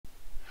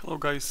Hello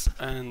guys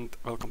and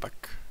welcome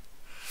back.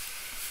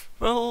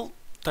 Well,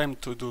 time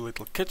to do a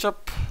little catch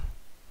up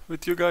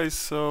with you guys.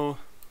 So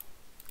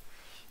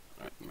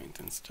right,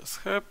 maintenance just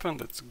happened,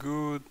 that's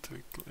good, we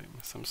claim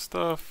some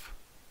stuff.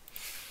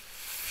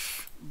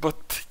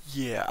 But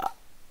yeah,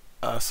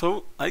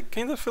 so I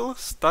kinda feel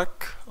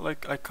stuck,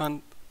 like I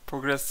can't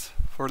progress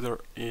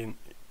further in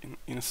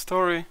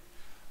story.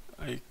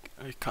 I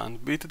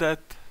can't beat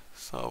that,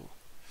 so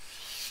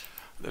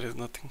there is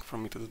nothing for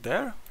me to do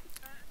there.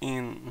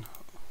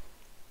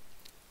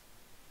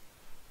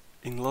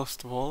 In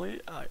Lost Valley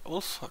I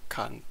also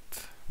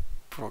can't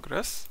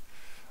progress.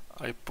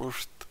 I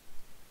pushed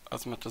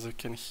as much as I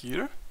can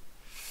here,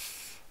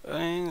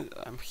 and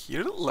I'm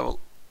here, level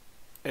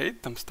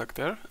 8, I'm stuck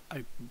there.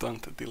 I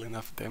don't deal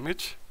enough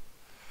damage.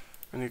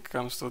 When it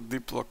comes to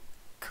Deep Lock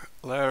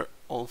Lair,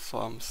 also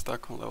I'm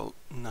stuck on level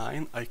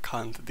 9, I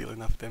can't deal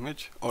enough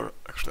damage, or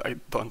actually I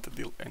don't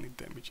deal any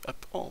damage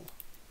at all.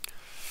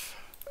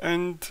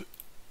 And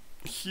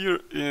here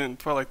in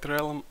Twilight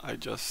Realm I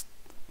just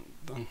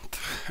don't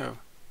have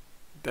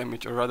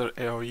damage, or rather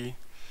AoE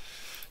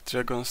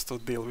dragons to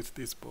deal with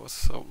this boss,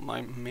 so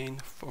my main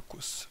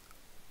focus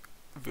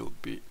will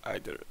be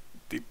either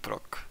Deep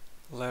Rock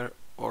Lair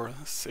or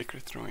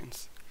Sacred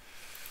Ruins.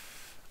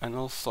 And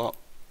also,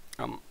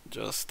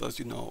 just as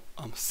you know,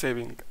 I'm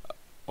saving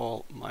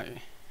all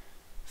my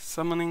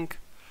summoning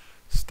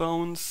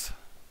stones,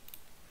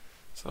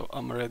 so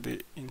I'm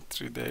ready in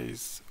 3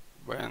 days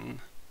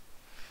when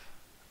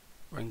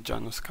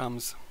Janus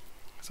comes.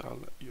 So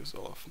I'll use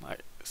all of my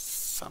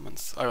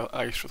summons.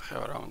 I should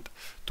have around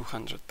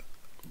 200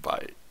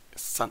 by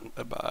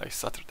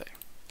Saturday.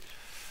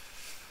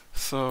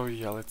 So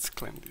yeah, let's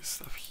claim this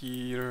stuff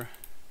here.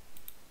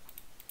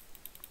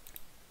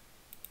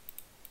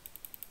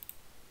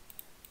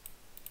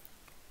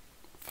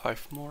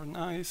 Five more,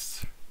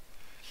 nice.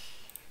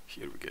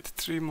 Here we get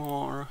 3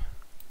 more.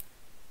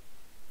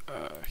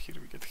 Here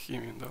we get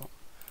him, even though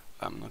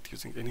I'm not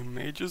using any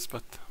mages,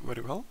 but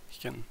very well. He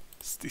can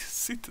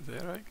sit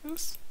there, I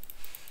guess.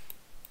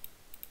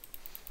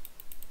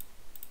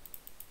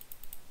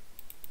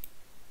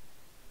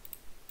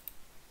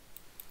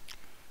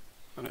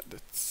 Alright,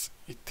 that's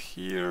it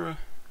here.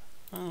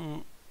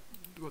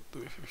 What do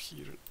we have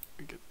here?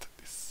 We get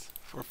this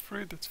for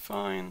free, that's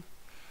fine.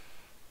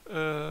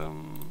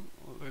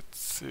 Let's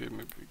see,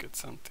 maybe we get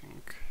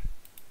something.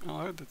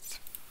 Alright, that's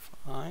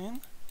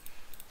fine.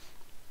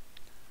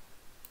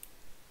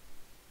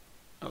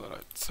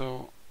 Alright,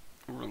 so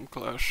Room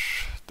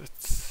Clash,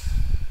 that's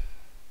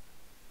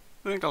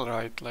I think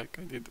alright, like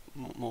I did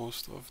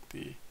most of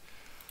the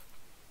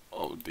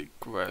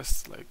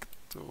quests, like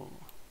to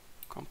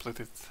complete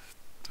it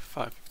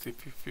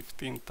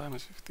 15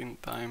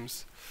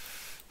 times,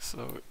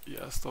 so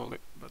yeah, slowly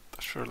but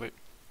surely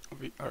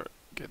we are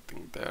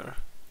getting there.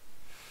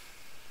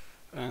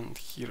 And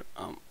here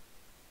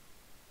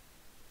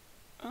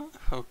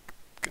how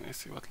can I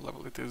see what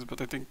level it is,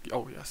 but I think,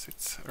 oh yes,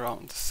 it's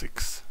around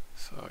 6,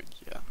 so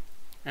yeah.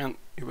 And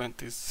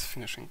event is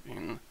finishing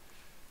in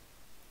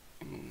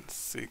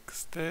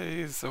 6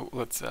 days, so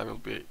let's say I will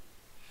be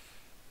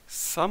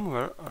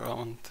somewhere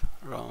around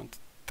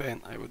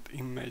 10, I would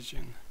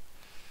imagine.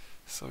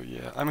 So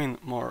yeah, I mean,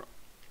 more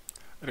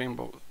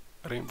rainbow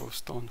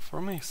stone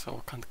for me,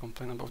 so can't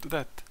complain about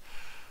that.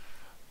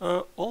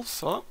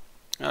 Also,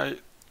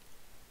 I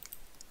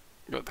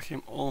got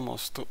him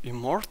almost to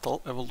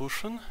immortal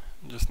evolution,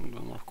 just need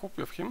one more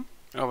copy of him.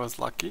 I was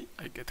lucky,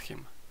 I get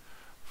him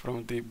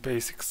from the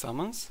basic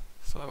summons,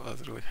 so I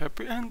was really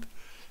happy, and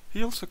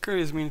he also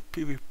carries me in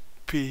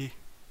PvP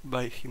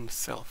by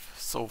himself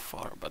so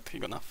far, but he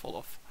gonna fall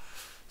off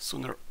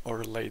sooner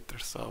or later,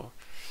 so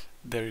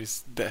there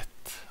is that.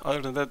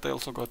 Other than that, I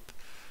also got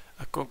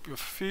a copy of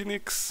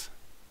Phoenix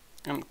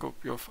and a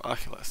copy of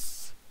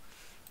Achilles,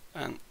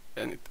 and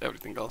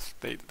everything else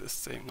stayed the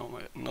same,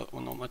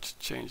 no much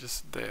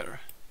changes there.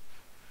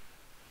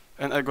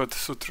 And I got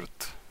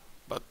Sutrut,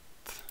 but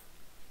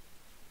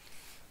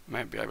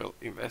maybe I will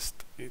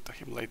invest into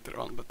him later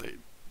on, but I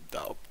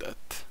doubt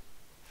that.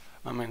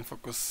 My main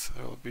focus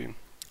will be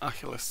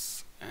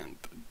Achilles and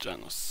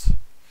Janus.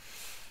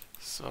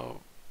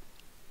 So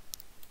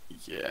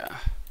yeah,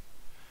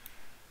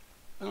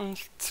 and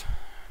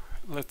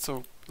let's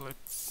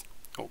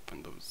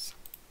open those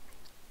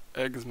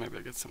eggs. Maybe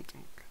I get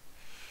something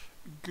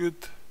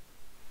good.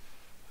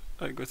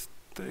 I got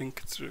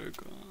Tank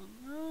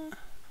Dragon.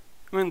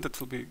 I mean, that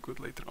will be good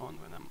later on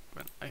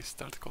when I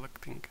start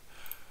collecting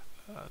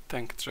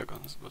Tank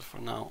Dragons, but for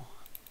now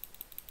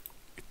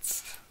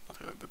it's not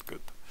really that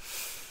good.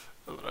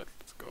 Alright,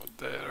 let's go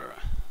there.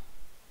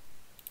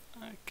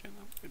 I can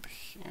upgrade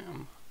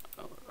him.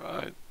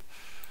 Alright.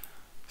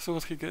 So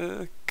what he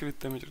get? Crit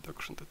damage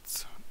reduction,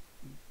 that's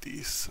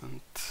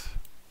decent.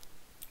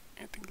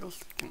 Anything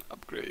else I can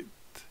upgrade?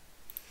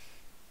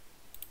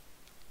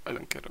 I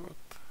don't care about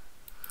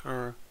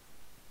her.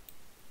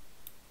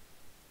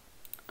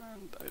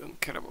 And I don't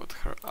care about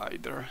her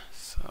either,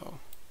 so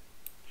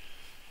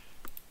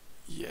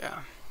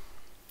yeah.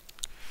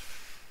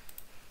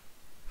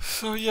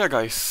 So yeah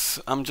guys,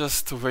 I'm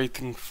just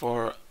waiting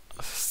for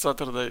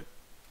Saturday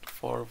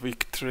for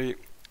week 3,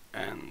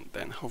 and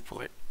then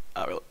hopefully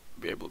I will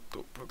be able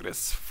to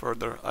progress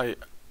further.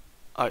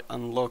 I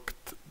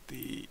unlocked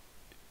the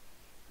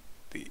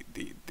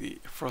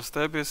Frost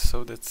Abyss,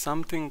 so that's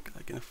something.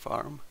 I can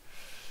farm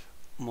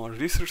more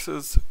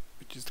resources,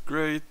 which is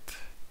great.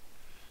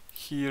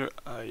 Here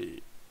I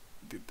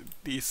did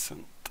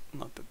decent,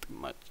 not that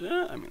much.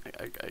 I mean,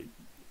 I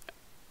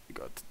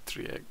got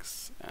 3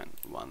 eggs and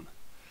 1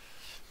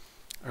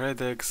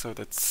 red egg, so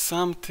that's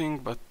something.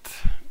 But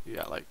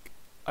yeah, like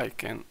I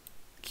can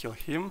kill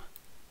him.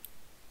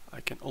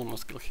 I can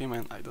almost kill him,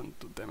 and I don't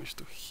do damage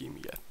to him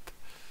yet.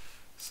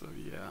 So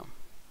yeah.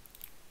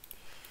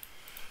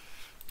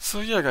 So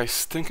yeah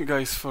guys, thank you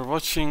guys for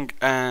watching,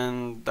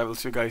 and I will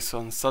see you guys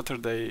on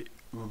Saturday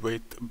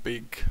with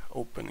big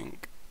opening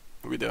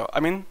video. I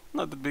mean,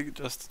 not that big,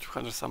 just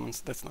 200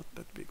 summons, that's not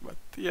that big, but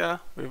yeah,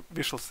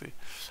 we shall see.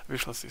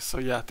 So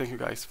yeah, thank you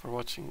guys for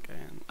watching,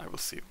 and I will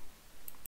see you.